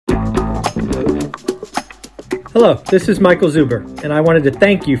Hello, this is Michael Zuber, and I wanted to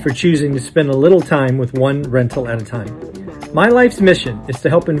thank you for choosing to spend a little time with one rental at a time. My life's mission is to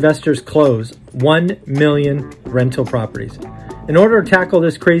help investors close 1 million rental properties. In order to tackle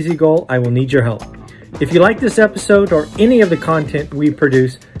this crazy goal, I will need your help. If you like this episode or any of the content we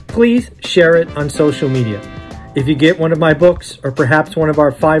produce, please share it on social media. If you get one of my books or perhaps one of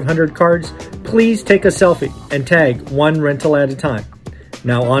our 500 cards, please take a selfie and tag one rental at a time.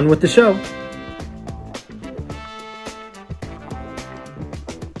 Now on with the show.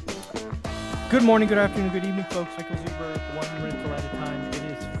 Good morning, good afternoon, good evening, folks. Michael Zuber, one rental at a time.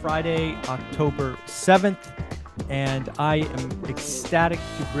 It is Friday, October 7th, and I am ecstatic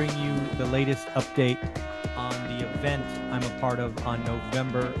to bring you the latest update on the event I'm a part of on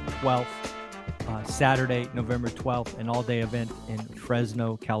November 12th, Saturday, November 12th, an all-day event in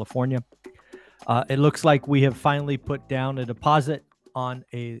Fresno, California. It looks like we have finally put down a deposit on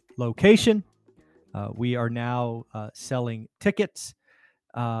a location. We are now selling tickets.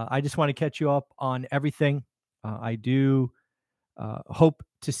 I just want to catch you up on everything. I do hope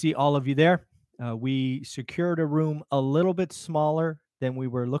to see all of you there. We secured a room a little bit smaller than we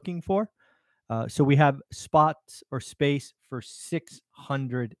were looking for. So we have spots or space for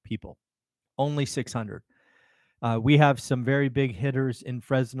 600 people, only 600. We have some very big hitters in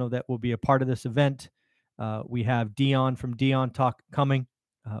Fresno that will be a part of this event. We have Dion from Dion Talk coming.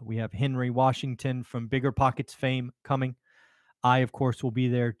 We have Henry Washington from Bigger Pockets fame coming. I, of course, will be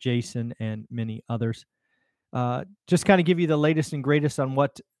there, Jason, and many others. Just kind of give you the latest and greatest on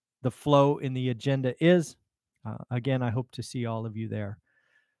what the flow in the agenda is. Again, I hope to see all of you there.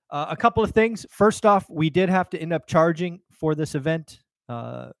 A couple of things. First off, we did have to end up charging for this event.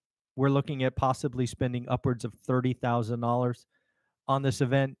 We're looking at possibly spending upwards of $30,000 on this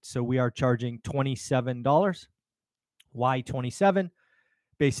event. So we are charging $27. Why 27?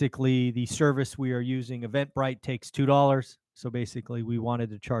 Basically, the service we are using, Eventbrite, takes $2. So basically, we wanted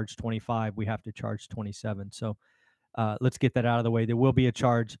to charge 25. We have to charge 27. So let's get that out of the way. There will be a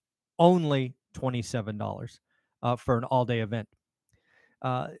charge, only $27 for an all-day event.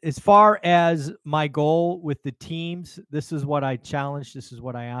 As far as my goal with the teams, this is what I challenged. This is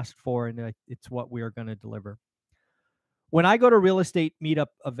what I asked for, and it's what we are going to deliver. When I go to real estate meetup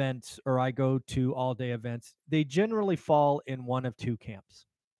events or I go to all-day events, they generally fall in one of two camps.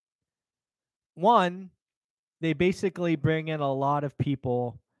 One, they basically bring in a lot of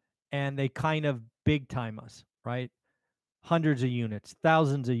people and they kind of big time us, right? Hundreds of units,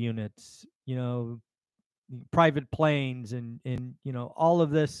 thousands of units, private planes and all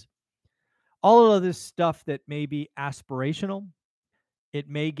of this stuff that may be aspirational. It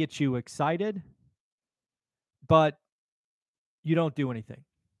may get you excited, but you don't do anything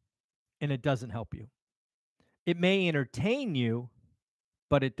and it doesn't help you. It may entertain you,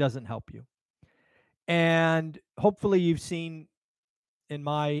 but it doesn't help you. And hopefully you've seen in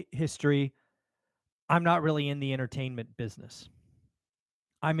my history, I'm not really in the entertainment business.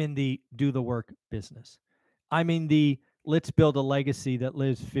 I'm in the do the work business. I'm in the let's build a legacy that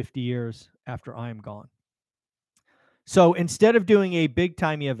lives 50 years after I'm gone. So instead of doing a big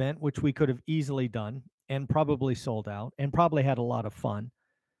timey event, which we could have easily done and probably sold out and probably had a lot of fun,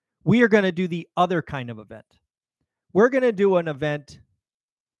 we are going to do the other kind of event. We're going to do an event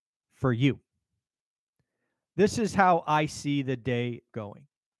for you. This is how I see the day going.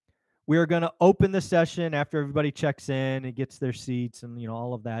 We are going to open the session after everybody checks in and gets their seats and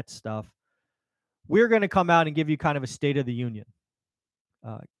all of that stuff. We're going to come out and give you kind of a state of the union.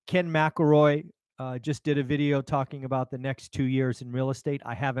 Ken McElroy just did a video talking about the next 2 years in real estate.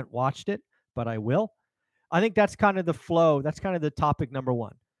 I haven't watched it, but I will. I think that's kind of the flow. That's kind of the topic number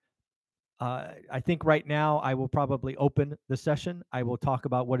one. I think right now I will probably open the session. I will talk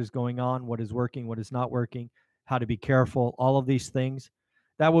about what is going on, what is working, what is not working, how to be careful, all of these things.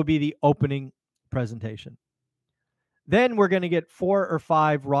 That will be the opening presentation. Then we're going to get 4 or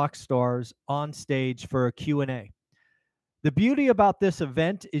 5 rock stars on stage for a Q&A. The beauty about this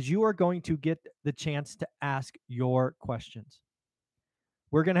event is you are going to get the chance to ask your questions.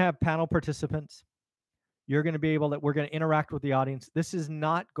 We're going to have panel participants. You're going to be able to, we're going to interact with the audience. This is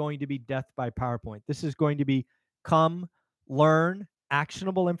not going to be death by PowerPoint. This is going to be come learn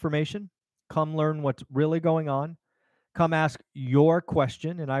actionable information. Come learn what's really going on. Come ask your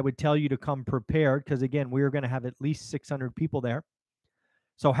question. And I would tell you to come prepared because, again, we are going to have at least 600 people there.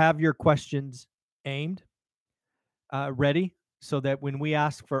 So have your questions aimed, ready, so that when we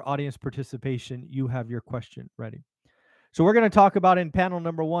ask for audience participation, you have your question ready. So we're going to talk about in panel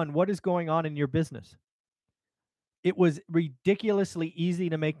number 1, what is going on in your business? It was ridiculously easy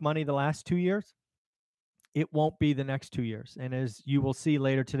to make money the last 2 years. it won't be the next 2 years. And as you will see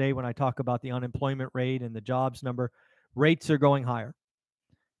later today when I talk about the unemployment rate and the jobs number, rates are going higher,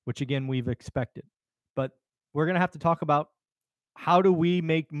 which again, we've expected. But we're going to have to talk about how do we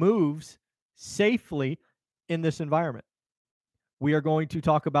make moves safely in this environment. We are going to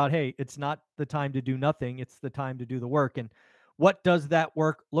talk about, hey, it's not the time to do nothing. It's the time to do the work. And what does that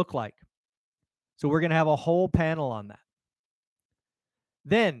work look like? So we're going to have a whole panel on that.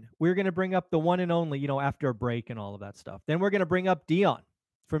 Then we're going to bring up the one and only, after a break and all of that stuff. Then we're going to bring up Dion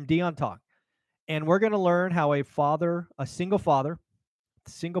from Dion Talk. And we're going to learn how a single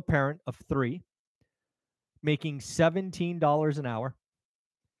parent of 3, making $17 an hour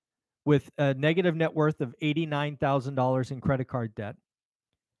with a negative net worth of $89,000 in credit card debt,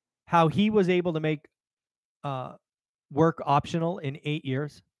 how he was able to make work optional in 8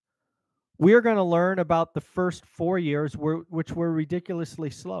 years. We're going to learn about the first 4 years, which were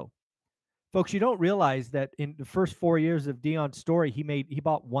ridiculously slow. Folks, you don't realize that in the first 4 years of Dion's story, he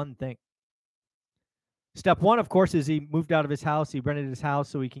bought one thing. Step one, of course, is he moved out of his house. He rented his house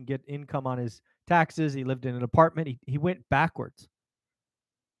so he can get income on his taxes. He lived in an apartment. He went backwards.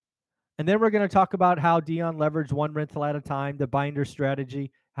 And then we're going to talk about how Dion leveraged one rental at a time, the binder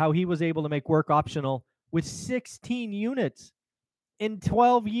strategy, how he was able to make work optional with 16 units in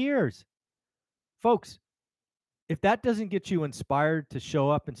 12 years. Folks, if that doesn't get you inspired to show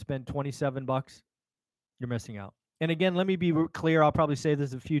up and spend $27, you're missing out. And again, let me be clear. I'll probably say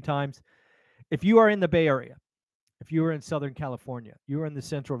this a few times. If you are in the Bay Area, if you are in Southern California, you are in the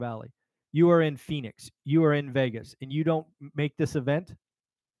Central Valley, you are in Phoenix, you are in Vegas, and you don't make this event,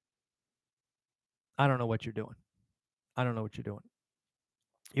 I don't know what you're doing. I don't know what you're doing.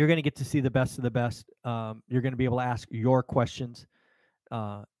 You're going to get to see the best of the best. You're going to be able to ask your questions.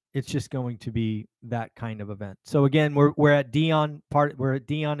 It's just going to be that kind of event. So again, we're at Dion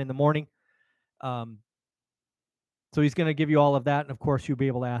in the morning. So he's going to give you all of that, and of course, you'll be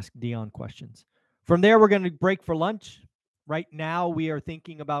able to ask Dion questions. From there, we're going to break for lunch. Right now, we are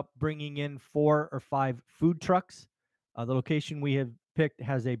thinking about bringing in 4 or 5 food trucks. The location we have picked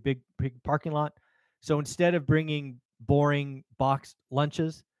has a big parking lot. So instead of bringing boring boxed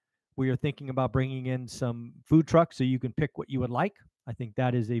lunches, we are thinking about bringing in some food trucks so you can pick what you would like. I think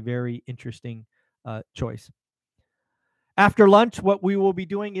that is a very interesting choice. After lunch, what we will be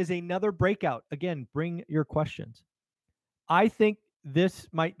doing is another breakout. Again, bring your questions. I think this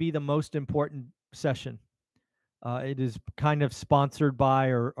might be the most important session. It is kind of sponsored by,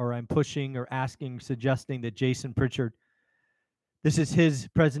 or I'm pushing or asking, suggesting that Jason Pritchard, this is his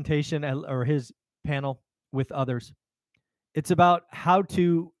presentation or his panel with others. It's about how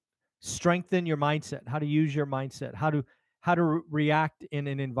to strengthen your mindset, how to use your mindset, how to react in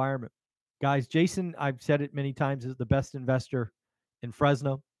an environment. Guys, Jason, I've said it many times, is the best investor in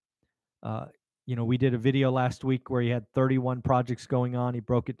Fresno. We did a video last week where he had 31 projects going on. He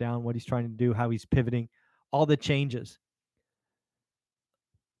broke it down, what he's trying to do, how he's pivoting, all the changes.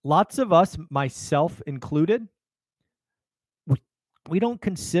 Lots of us, myself included, we don't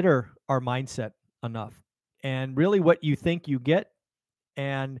consider our mindset enough. And really what you think you get,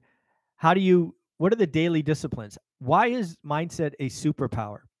 and what are the daily disciplines? Why is mindset a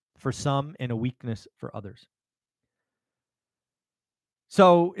superpower for some and a weakness for others?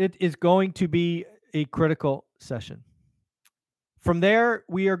 So it is going to be a critical session. From there,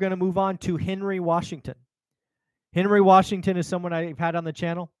 we are going to move on to Henry Washington. Henry Washington is someone I've had on the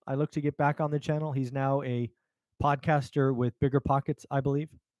channel. I look to get back on the channel. He's now a podcaster with Bigger Pockets, I believe.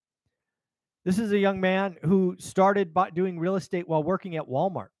 This is a young man who started doing real estate while working at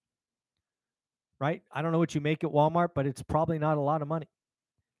Walmart. Right? I don't know what you make at Walmart, but it's probably not a lot of money.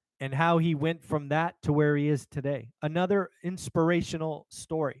 And how he went from that to where he is today. Another inspirational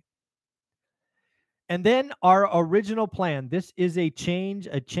story. And then our original plan. This is a change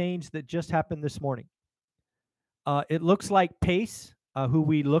that just happened this morning. It looks like Pace, who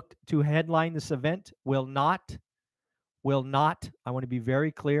we looked to headline this event, will not, I want to be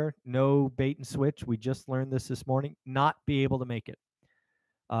very clear, no bait and switch. We just learned this morning, not be able to make it.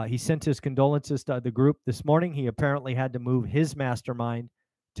 He sent his condolences to the group this morning. He apparently had to move his mastermind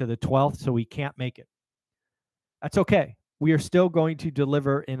to the 12th, so we can't make it. That's okay. We are still going to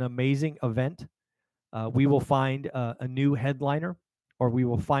deliver an amazing event. We will find a new headliner, or we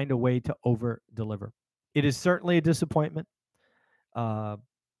will find a way to over-deliver. It is certainly a disappointment.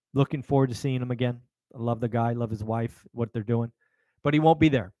 Looking forward to seeing him again. I love the guy, love his wife, what they're doing. But he won't be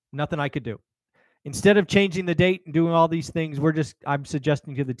there. Nothing I could do. Instead of changing the date and doing all these things, I'm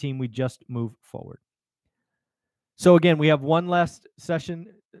suggesting to the team we just move forward. So again, we have one last session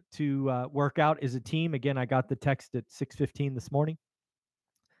to work out as a team. Again, I got the text at 6:15 this morning.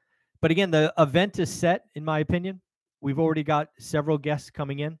 But again, the event is set, in my opinion. We've already got several guests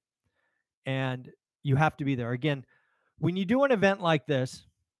coming in, and you have to be there. Again, when you do an event like this,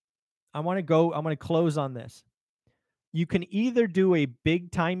 I'm going to close on this. You can either do a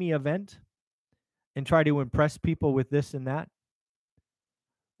big timey event and try to impress people with this and that,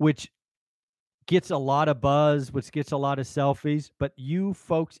 which gets a lot of buzz, which gets a lot of selfies, but you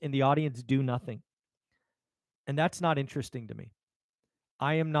folks in the audience do nothing. And that's not interesting to me.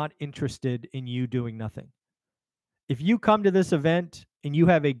 I am not interested in you doing nothing. If you come to this event and you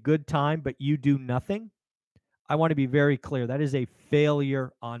have a good time, but you do nothing, I want to be very clear. That is a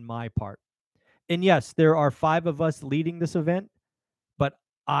failure on my part. And yes, there are 5 of us leading this event, but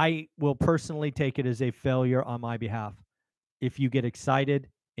I will personally take it as a failure on my behalf if you get excited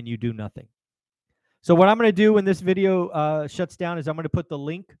and you do nothing. So what I'm going to do when this video shuts down is I'm going to put the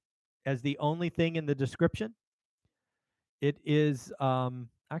link as the only thing in the description. It is,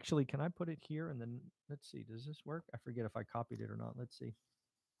 actually, can I put it here? And then let's see, does this work? I forget if I copied it or not. Let's see.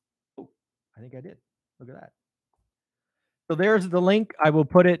 Oh, I think I did. Look at that. So there's the link. I will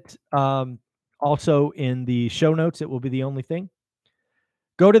put it also in the show notes. It will be the only thing.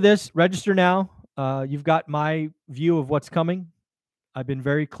 Go to this, register now. You've got my view of what's coming. I've been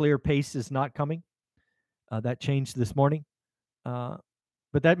very clear. Pace is not coming. That changed this morning.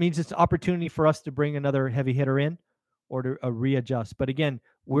 But that means it's an opportunity for us to bring another heavy hitter in or to readjust. But again,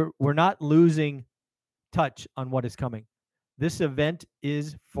 we're not losing touch on what is coming. This event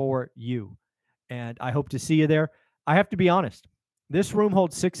is for you, and I hope to see you there. I have to be honest. This room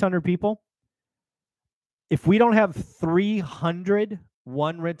holds 600 people. If we don't have 300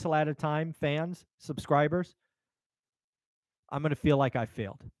 One Rental at a Time fans, subscribers, I'm going to feel like I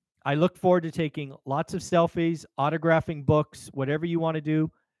failed. I look forward to taking lots of selfies, autographing books, whatever you want to do.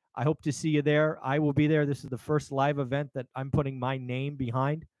 I hope to see you there. I will be there. This is the first live event that I'm putting my name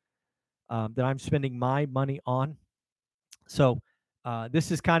behind, that I'm spending my money on. So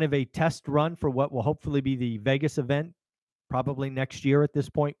this is kind of a test run for what will hopefully be the Vegas event, probably next year at this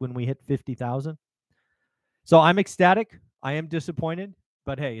point when we hit 50,000. So I'm ecstatic. I am disappointed,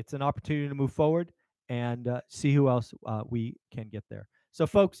 but hey, it's an opportunity to move forward and see who else we can get there. So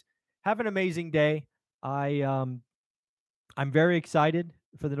folks, have an amazing day. I'm very excited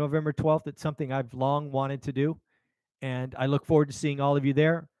for the November 12th. It's something I've long wanted to do, and I look forward to seeing all of you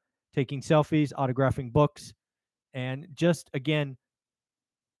there, taking selfies, autographing books, and just, again,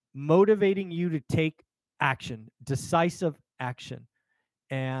 motivating you to take action, decisive action.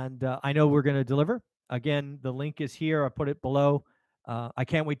 And I know we're going to deliver. Again, the link is here. I put it below. I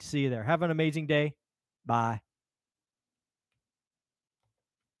can't wait to see you there. Have an amazing day. Bye.